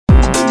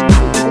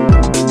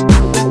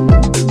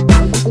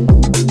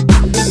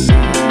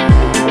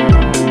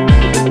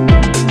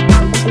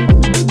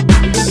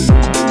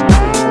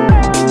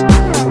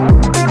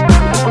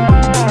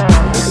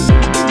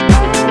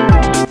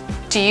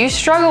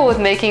struggle with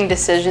making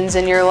decisions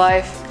in your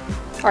life?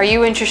 Are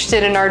you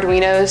interested in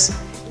Arduinos?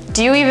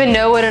 Do you even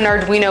know what an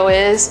Arduino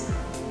is?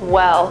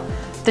 Well,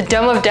 the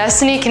Dome of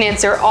Destiny can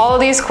answer all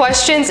of these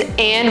questions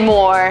and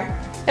more.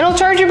 It'll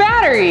charge your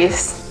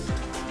batteries.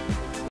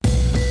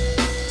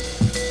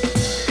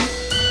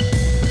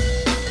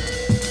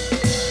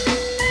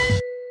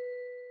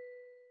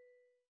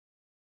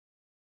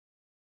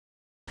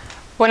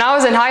 When I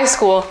was in high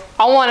school,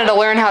 I wanted to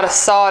learn how to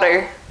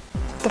solder.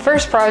 The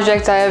first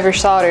project I ever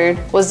soldered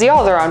was the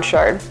Alderon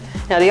shard.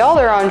 Now the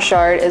Alderon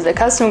shard is a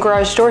custom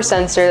garage door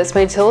sensor that's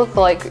made to look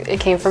like it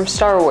came from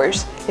Star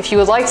Wars. If you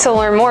would like to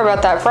learn more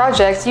about that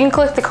project, you can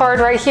click the card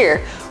right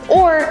here.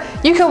 Or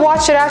you can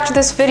watch it after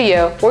this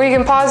video, or you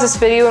can pause this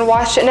video and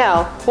watch it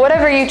now.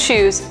 Whatever you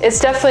choose, it's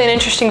definitely an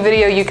interesting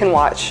video you can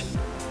watch.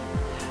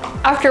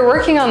 After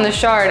working on the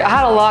shard, I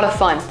had a lot of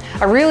fun.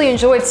 I really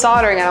enjoyed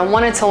soldering and I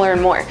wanted to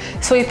learn more.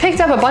 So we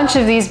picked up a bunch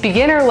of these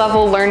beginner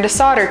level learn to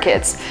solder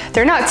kits.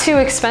 They're not too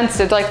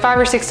expensive, like $5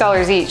 or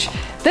 $6 each.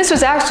 This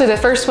was actually the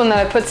first one that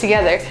I put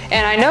together,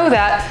 and I know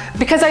that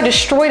because I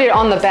destroyed it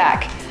on the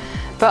back.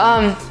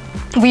 But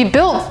we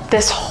built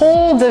this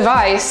whole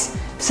device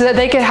so that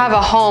they could have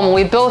a home.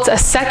 We built a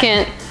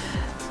second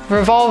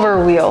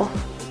revolver wheel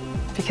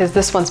because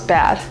this one's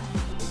bad.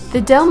 The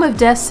Dome of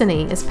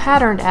Destiny is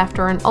patterned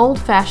after an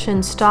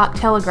old-fashioned stock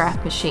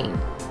telegraph machine,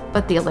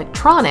 but the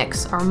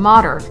electronics are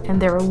modern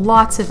and there are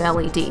lots of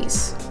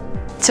LEDs.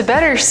 To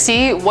better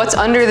see what's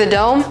under the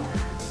dome,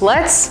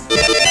 let's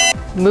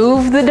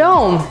move the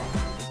dome.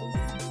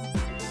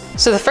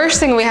 So the first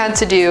thing we had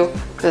to do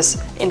for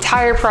this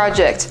entire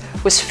project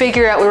was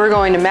figure out where we were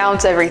going to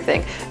mount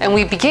everything. And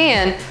we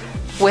began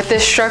with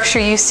this structure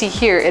you see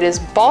here. It is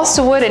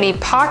balsa wood and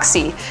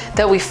epoxy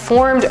that we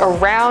formed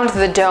around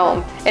the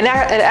dome. And it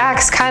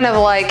acts kind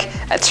of like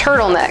a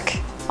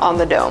turtleneck on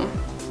the dome.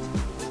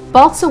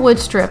 Balsa wood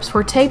strips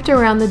were taped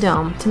around the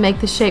dome to make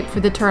the shape for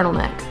the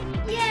turtleneck.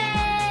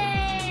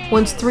 Yay!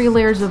 Once 3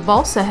 layers of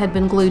balsa had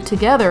been glued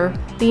together,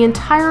 the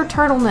entire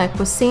turtleneck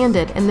was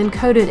sanded and then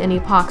coated in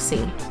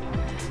epoxy.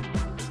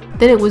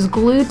 Then it was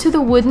glued to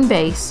the wooden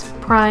base,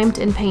 primed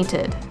and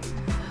painted.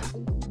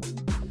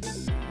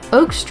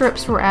 Oak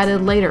strips were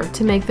added later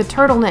to make the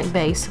turtleneck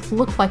base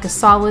look like a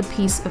solid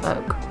piece of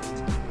oak.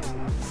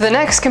 The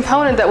next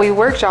component that we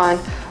worked on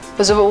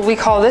was what we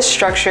call this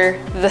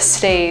structure, the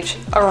stage.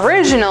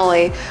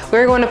 Originally, we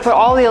were going to put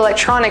all the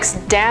electronics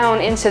down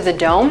into the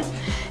dome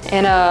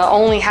and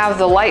only have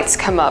the lights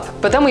come up.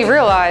 But then we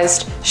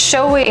realized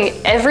showing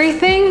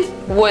everything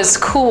was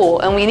cool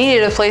and we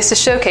needed a place to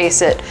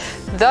showcase it.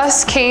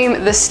 Thus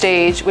came the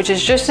stage, which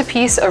is just a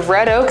piece of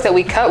red oak that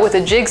we cut with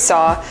a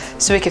jigsaw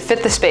so we could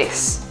fit the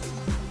space.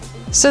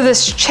 So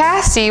this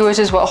chassis, which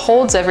is what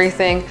holds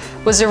everything,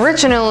 was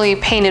originally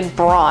painted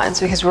bronze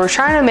because we were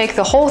trying to make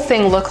the whole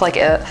thing look like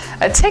a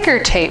ticker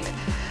tape.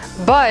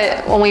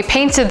 But when we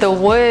painted the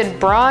wood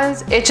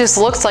bronze, it just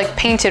looks like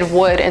painted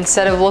wood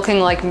instead of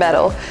looking like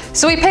metal.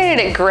 So we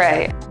painted it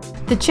gray.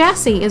 The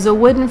chassis is a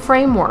wooden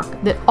framework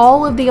that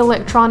all of the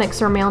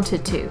electronics are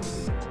mounted to.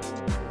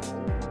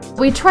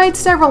 We tried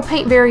several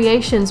paint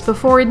variations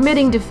before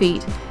admitting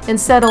defeat and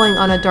settling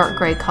on a dark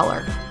gray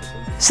color.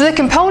 So the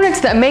components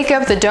that make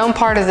up the dome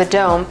part of the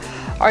dome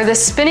are the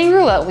spinning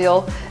roulette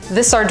wheel,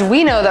 this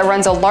Arduino that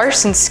runs a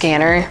Larson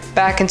scanner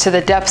back into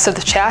the depths of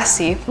the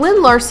chassis.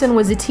 Lynn Larson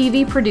was a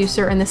TV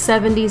producer in the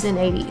 70s and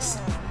 80s.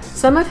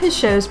 Some of his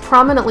shows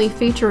prominently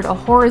featured a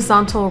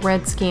horizontal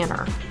red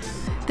scanner.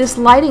 This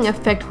lighting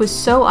effect was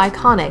so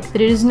iconic that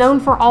it is known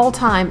for all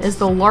time as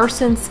the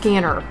Larson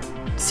scanner.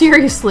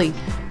 Seriously,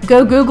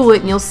 go Google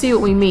it and you'll see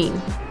what we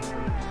mean.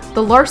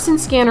 The Larson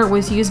scanner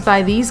was used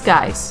by these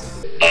guys.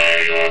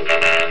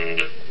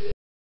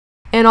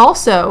 And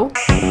also,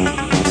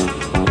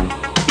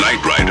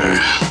 Knight Rider.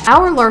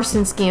 Our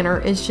Larson scanner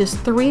is just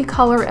 3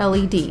 color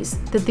LEDs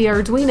that the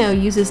Arduino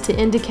uses to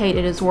indicate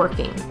it is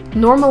working.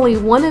 Normally,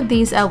 one of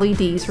these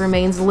LEDs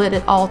remains lit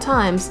at all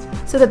times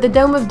so that the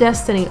Dome of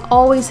Destiny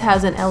always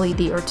has an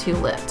LED or 2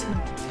 lit.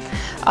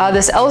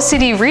 This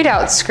LCD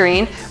readout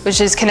screen,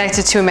 which is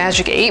connected to a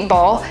Magic 8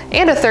 ball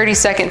and a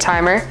 30-second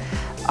timer,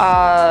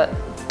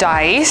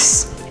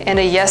 dice, and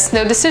a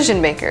yes/no decision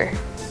maker.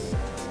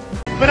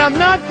 But I'm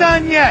not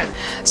done yet!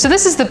 So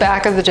this is the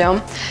back of the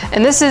dome,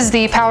 and this is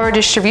the power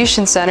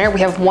distribution center. We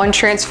have one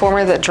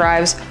transformer that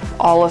drives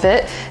all of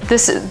it.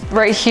 This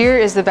right here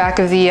is the back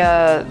of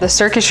the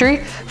circuitry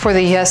for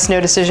the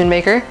yes/no decision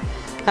maker.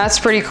 That's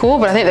pretty cool,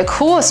 but I think the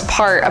coolest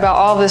part about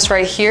all of this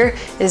right here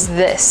is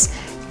this.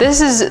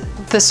 This is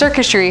the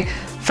circuitry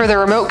for the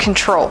remote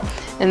control,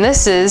 and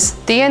this is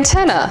the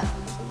antenna.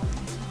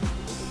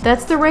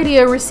 That's the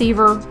radio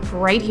receiver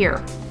right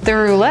here. The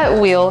roulette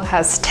wheel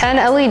has 10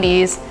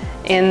 LEDs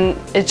and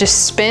it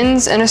just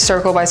spins in a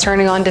circle by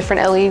turning on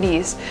different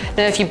LEDs.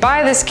 Now if you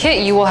buy this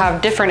kit, you will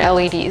have different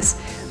LEDs.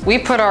 We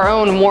put our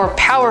own more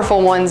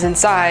powerful ones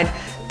inside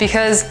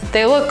because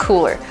they look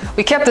cooler.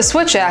 We kept the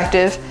switch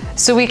active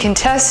so we can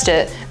test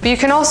it, but you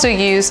can also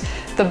use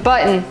the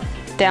button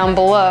down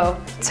below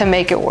to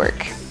make it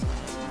work.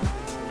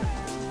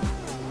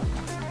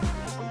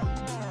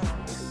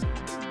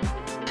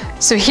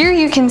 So here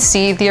you can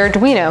see the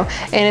Arduino,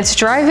 and it's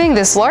driving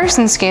this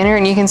Larson scanner,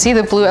 and you can see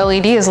the blue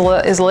LED is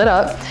lit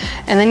up.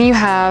 And then you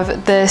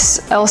have this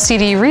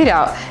LCD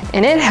readout,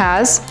 and it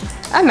has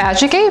a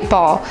magic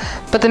 8-ball.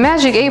 But the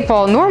magic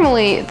 8-ball,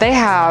 normally they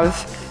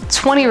have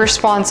 20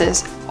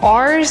 responses.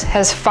 Ours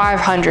has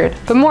 500,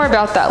 but more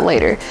about that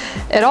later.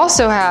 It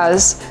also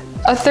has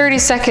a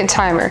 30-second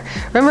timer.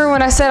 Remember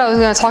when I said I was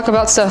going to talk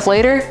about stuff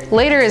later?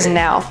 Later is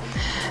now.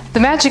 The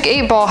Magic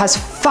 8-Ball has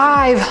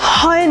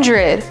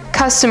 500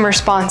 custom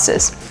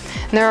responses.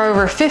 And there are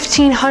over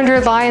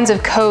 1,500 lines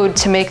of code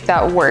to make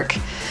that work.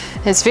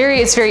 It's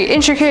very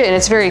intricate and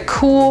it's very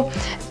cool,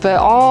 but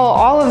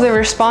all of the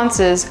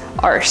responses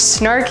are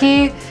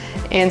snarky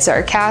and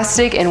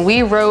sarcastic, and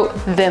we wrote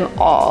them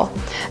all.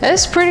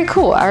 It's pretty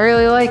cool, I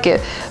really like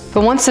it.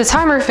 But once the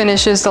timer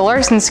finishes, the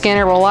Larson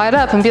scanner will light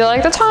up and be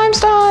like, the time's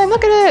done,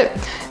 look at it.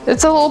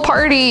 It's a little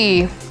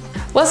party.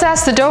 Let's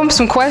ask the dome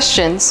some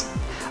questions.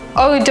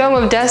 Oh, Dome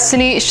of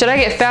Destiny, should I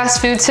get fast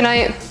food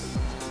tonight?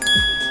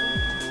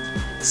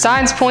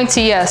 Signs point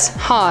to yes.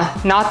 Huh,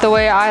 not the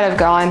way I'd have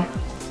gone.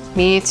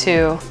 Me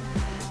too.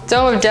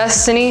 Dome of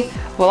Destiny,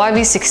 will I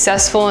be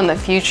successful in the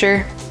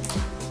future?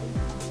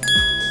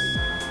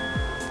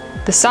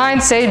 The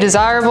signs say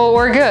desirable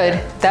or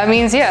good. That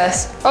means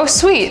yes. Oh,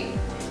 sweet.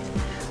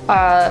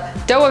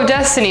 Dome of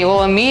Destiny,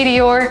 will a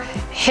meteor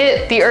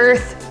hit the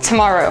Earth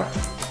tomorrow?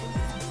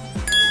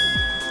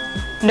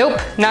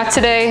 Nope, not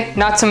today,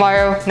 not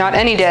tomorrow, not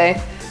any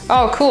day.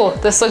 Oh, cool,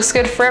 this looks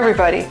good for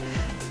everybody.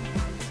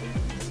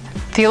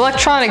 The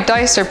electronic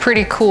dice are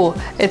pretty cool.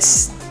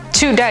 It's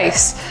 2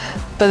 dice,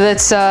 but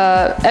it's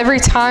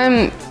every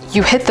time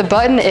you hit the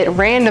button, it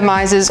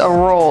randomizes a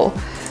roll.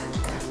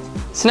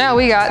 So now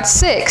we got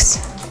 6,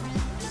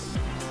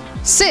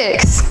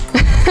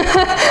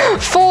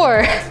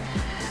 4.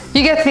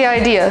 You get the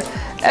idea.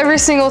 Every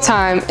single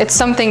time, it's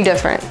something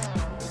different.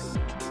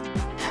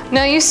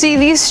 Now you see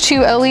these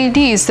 2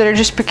 LEDs that are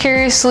just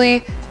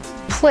precariously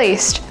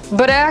placed,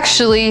 but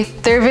actually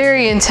they're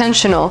very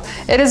intentional.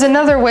 It is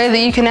another way that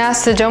you can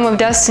ask the Dome of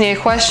Destiny a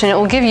question. It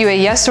will give you a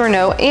yes or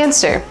no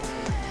answer.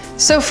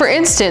 So for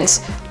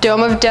instance,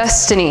 Dome of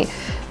Destiny,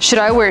 should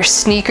I wear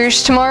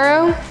sneakers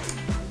tomorrow?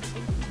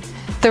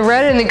 The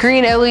red and the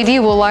green LED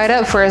will light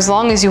up for as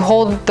long as you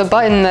hold the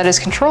button that is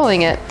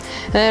controlling it.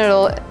 And then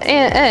it'll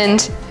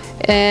end,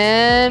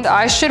 and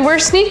I should wear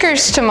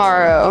sneakers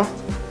tomorrow.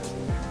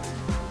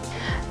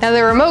 Now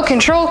the remote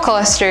control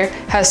cluster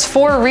has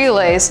 4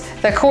 relays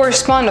that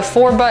correspond to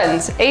 4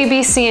 buttons, A,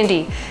 B, C, and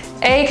D.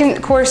 A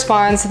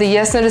corresponds to the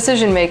yes/no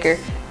decision maker,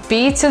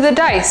 B to the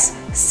dice,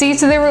 C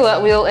to the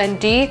roulette wheel, and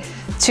D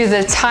to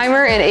the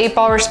timer and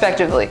 8-ball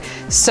respectively.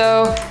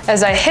 So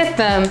as I hit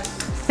them,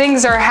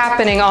 things are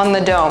happening on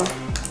the dome.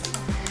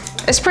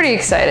 It's pretty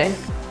exciting.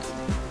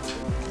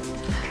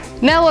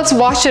 Now let's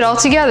watch it all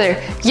together.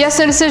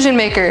 Yes/no decision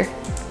maker,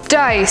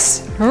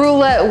 dice,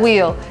 roulette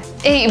wheel,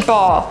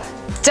 8-ball,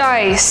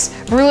 dice,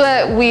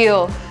 roulette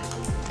wheel,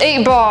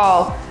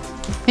 8-ball,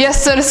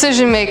 yes/no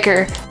decision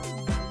maker.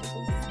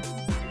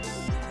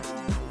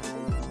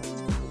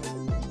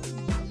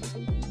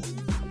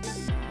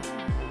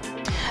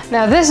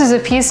 Now this is a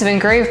piece of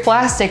engraved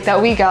plastic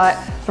that we got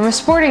from a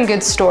sporting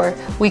goods store.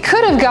 We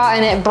could have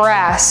gotten it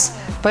brass,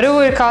 but it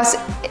would have cost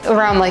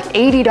around like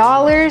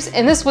 $80,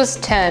 and this was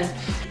 $10.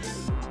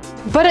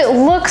 But it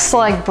looks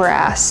like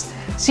brass,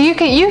 so you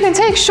can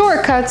take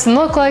shortcuts and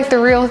look like the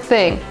real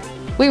thing.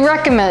 We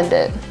recommend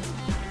it.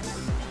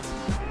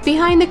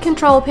 Behind the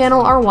control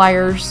panel are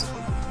wires,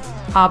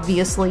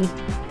 obviously.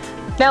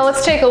 Now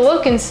let's take a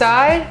look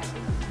inside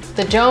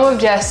the Dome of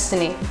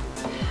Destiny.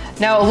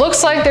 Now it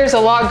looks like there's a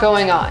lot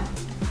going on,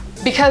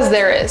 because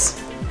there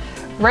is.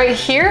 Right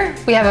here,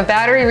 we have a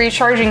battery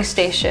recharging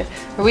station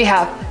where we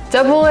have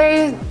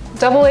AA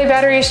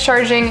batteries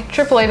charging,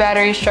 AAA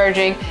batteries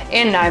charging,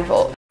 and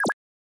 9-volt.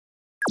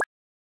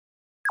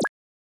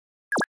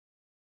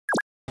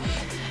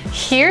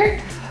 Here,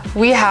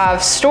 we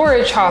have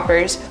storage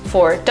hoppers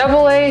for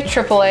AA,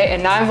 AAA,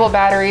 and 9-volt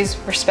batteries,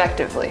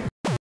 respectively.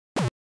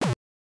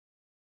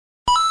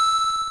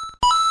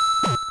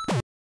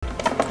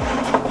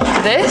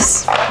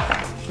 This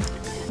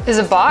is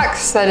a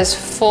box that is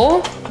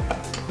full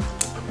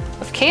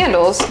of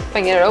candles, if I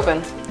can get it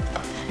open,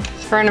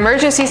 for an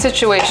emergency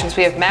situations.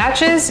 We have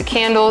matches,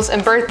 candles,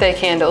 and birthday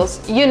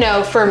candles, you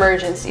know, for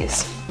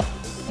emergencies.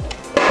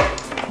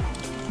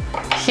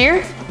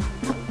 Here,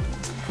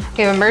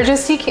 we have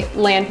emergency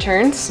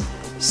lanterns,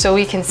 so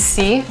we can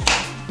see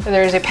if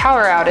there's a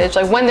power outage.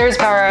 Like when there's a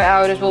power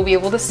outage, we'll be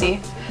able to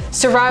see.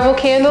 Survival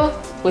candle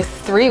with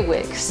 3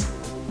 wicks.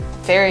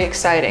 Very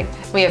exciting.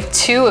 We have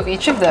 2 of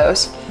each of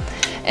those.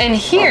 And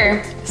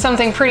here,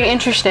 something pretty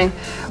interesting.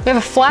 We have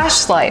a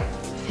flashlight.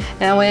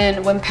 Now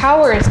when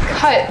power is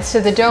cut to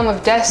the Dome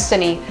of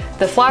Destiny,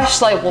 the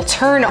flashlight will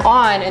turn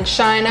on and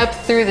shine up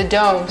through the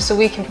dome so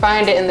we can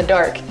find it in the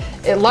dark.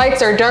 It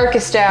lights our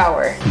darkest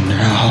hour.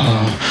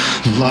 Now,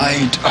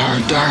 light our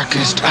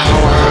darkest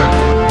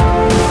hour.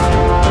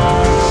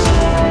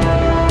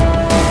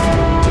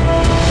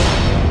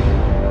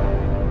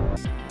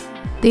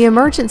 The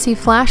emergency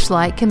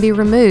flashlight can be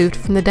removed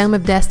from the Dome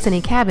of Destiny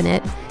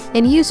cabinet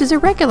and used as a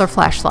regular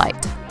flashlight.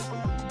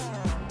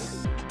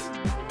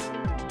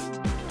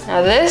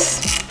 Now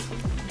this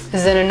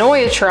is an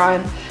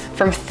Annoyatron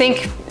from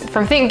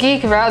Think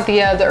Geek about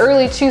the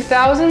early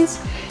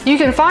 2000s. You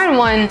can find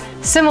one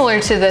similar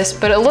to this,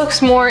 but it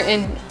looks more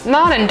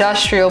not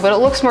industrial, but it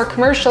looks more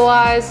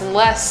commercialized and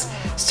less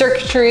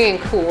circuitry and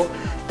cool.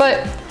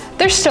 But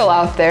they're still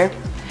out there.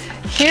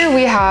 Here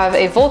we have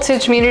a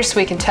voltage meter so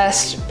we can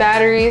test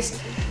batteries.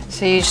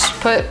 So you just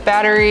put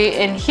battery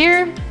in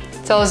here,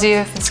 tells you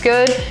if it's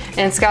good, and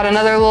it's got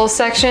another little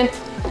section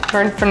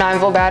for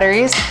 9-volt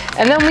batteries.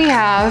 And then we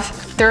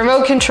have the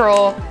remote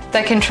control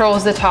that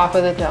controls the top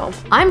of the dome.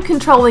 I'm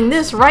controlling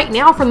this right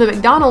now from the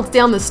McDonald's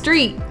down the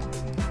street.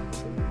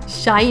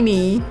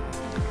 Shiny.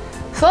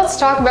 So let's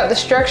talk about the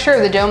structure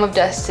of the Dome of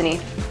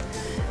Destiny.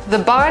 The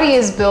body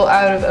is built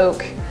out of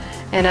oak,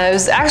 and it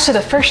was actually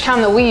the first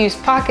time that we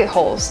used pocket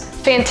holes.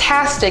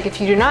 Fantastic. If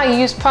you do not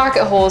use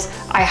pocket holes,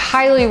 I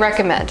highly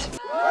recommend.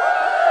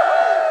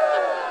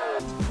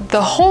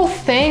 The whole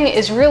thing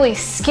is really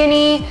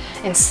skinny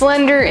and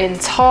slender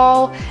and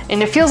tall,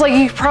 and it feels like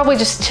you could probably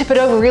just tip it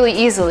over really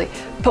easily.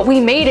 But we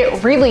made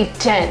it really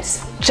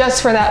dense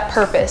just for that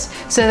purpose,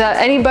 so that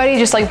anybody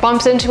just like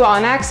bumps into it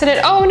on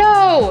accident, oh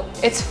no,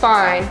 it's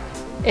fine.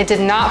 It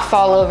did not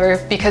fall over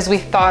because we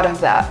thought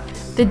of that.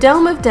 The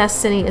Dome of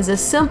Destiny is a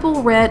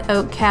simple red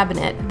oak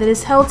cabinet that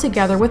is held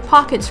together with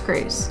pocket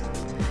screws.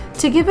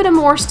 To give it a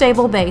more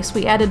stable base,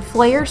 we added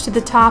flares to the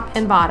top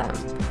and bottom.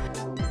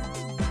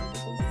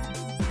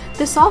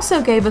 This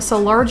also gave us a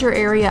larger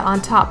area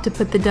on top to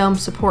put the dome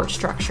support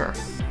structure.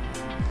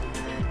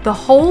 The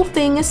whole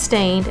thing is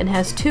stained and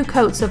has 2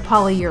 coats of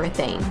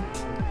polyurethane.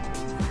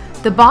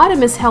 The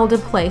bottom is held in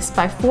place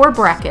by 4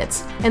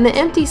 brackets, and the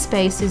empty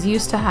space is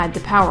used to hide the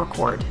power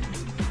cord.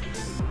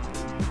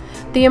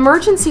 The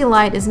emergency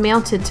light is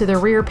mounted to the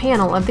rear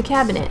panel of the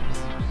cabinet.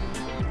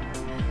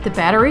 The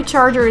battery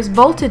charger is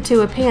bolted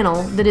to a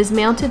panel that is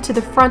mounted to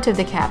the front of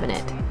the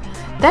cabinet.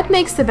 That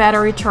makes the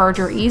battery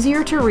charger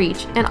easier to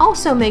reach and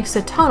also makes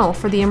a tunnel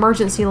for the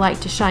emergency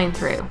light to shine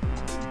through.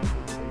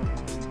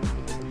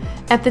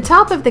 At the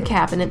top of the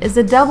cabinet is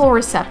a double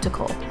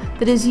receptacle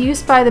that is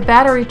used by the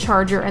battery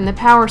charger and the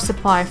power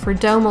supply for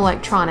dome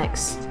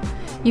electronics.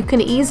 You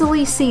can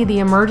easily see the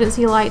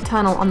emergency light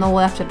tunnel on the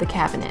left of the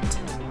cabinet.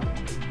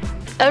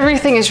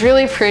 Everything is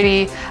really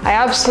pretty. I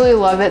absolutely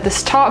love it.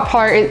 This top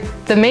part,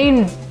 the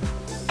main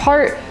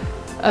part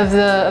of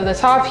the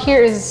top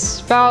here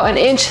is about 1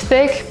 inch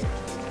thick,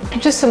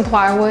 just some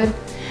plywood.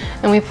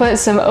 And we put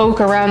some oak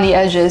around the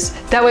edges.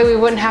 That way we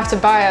wouldn't have to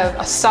buy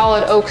a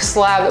solid oak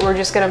slab that we're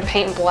just gonna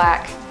paint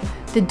black.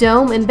 The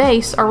dome and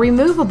base are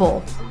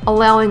removable,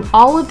 allowing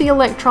all of the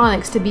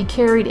electronics to be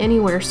carried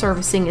anywhere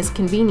servicing is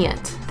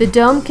convenient. The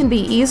dome can be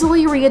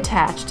easily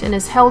reattached and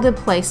is held in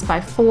place by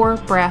 4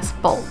 brass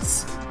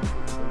bolts.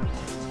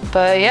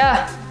 But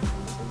yeah,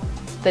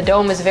 the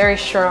dome is very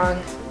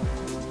strong.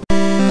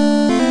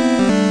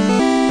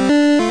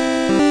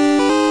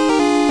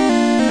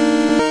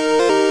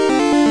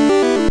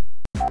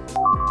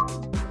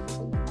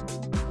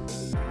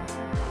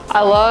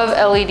 I love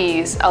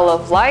LEDs, I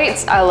love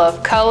lights, I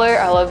love color,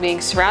 I love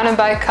being surrounded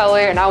by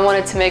color, and I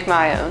wanted to make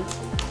my own.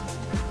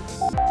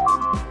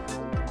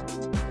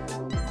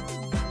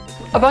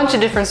 A bunch of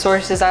different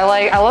sources. I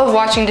love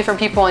watching different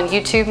people on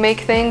YouTube make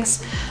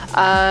things,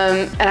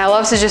 and I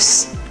love to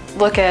just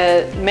look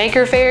at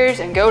maker fairs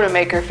and go to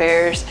maker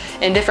fairs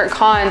and different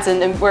cons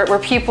and where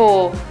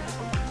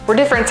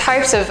different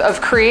types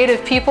of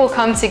creative people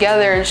come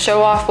together and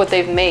show off what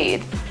they've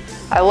made.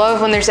 I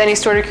love when there's any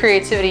sort of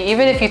creativity,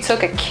 even if you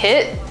took a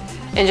kit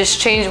and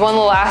just changed one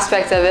little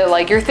aspect of it,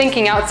 like you're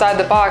thinking outside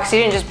the box. You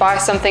didn't just buy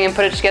something and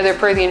put it together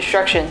per the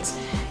instructions.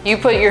 You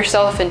put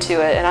yourself into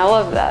it, and I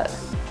love that.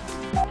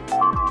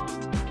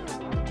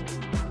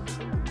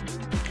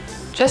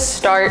 Just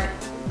start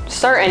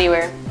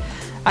anywhere.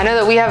 I know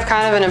that we have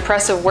kind of an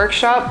impressive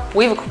workshop.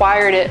 We've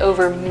acquired it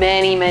over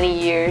many,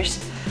 many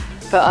years,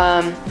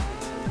 but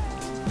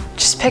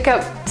just pick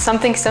up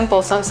something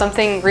simple,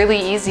 something really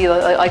easy,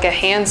 like a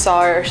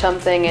handsaw or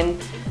something, and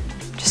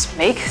just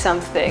make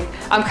something.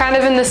 I'm kind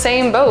of in the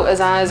same boat as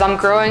I'm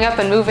growing up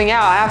and moving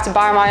out. I have to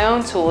buy my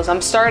own tools.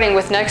 I'm starting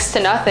with next to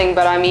nothing,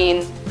 but I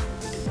mean,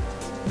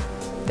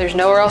 there's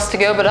nowhere else to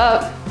go but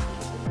up.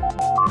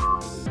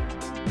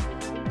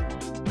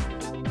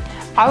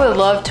 I would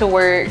love to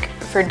work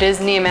for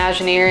Disney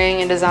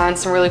Imagineering and design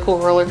some really cool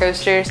roller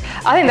coasters.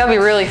 I think that'd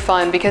be really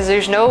fun because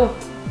there's no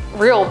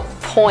real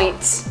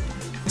points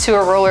to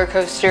a roller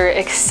coaster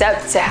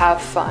except to have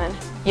fun,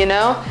 you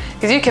know?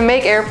 Because you can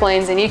make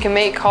airplanes and you can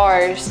make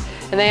cars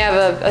and they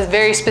have a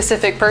very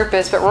specific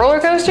purpose, but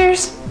roller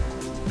coasters,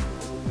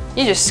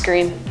 you just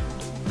scream.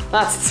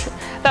 That's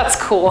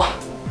cool.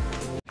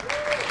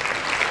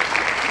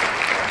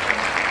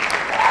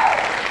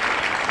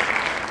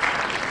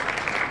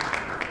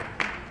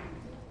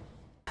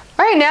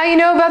 All right, now you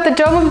know about the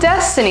Dome of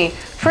Destiny.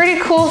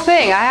 Pretty cool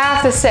thing, I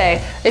have to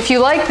say. If you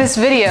like this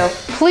video,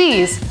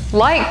 please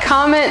like,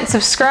 comment,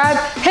 subscribe,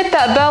 hit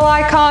that bell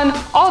icon,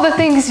 all the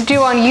things you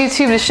do on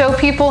YouTube to show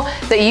people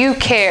that you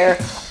care.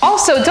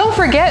 Also, don't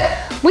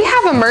forget, we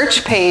have a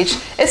merch page.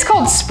 It's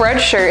called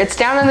Spreadshirt. It's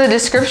down in the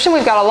description.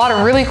 We've got a lot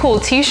of really cool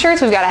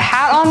t-shirts. We've got a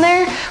hat on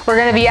there. We're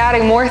gonna be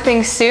adding more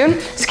things soon.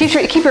 So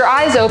keep your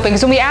eyes open,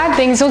 because when we add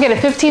things, you'll get a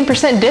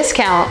 15%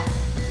 discount.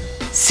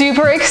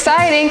 Super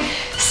exciting.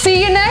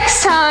 See you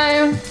next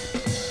time.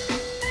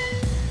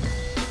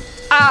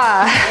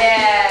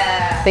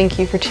 Yeah. Thank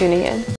you for tuning in.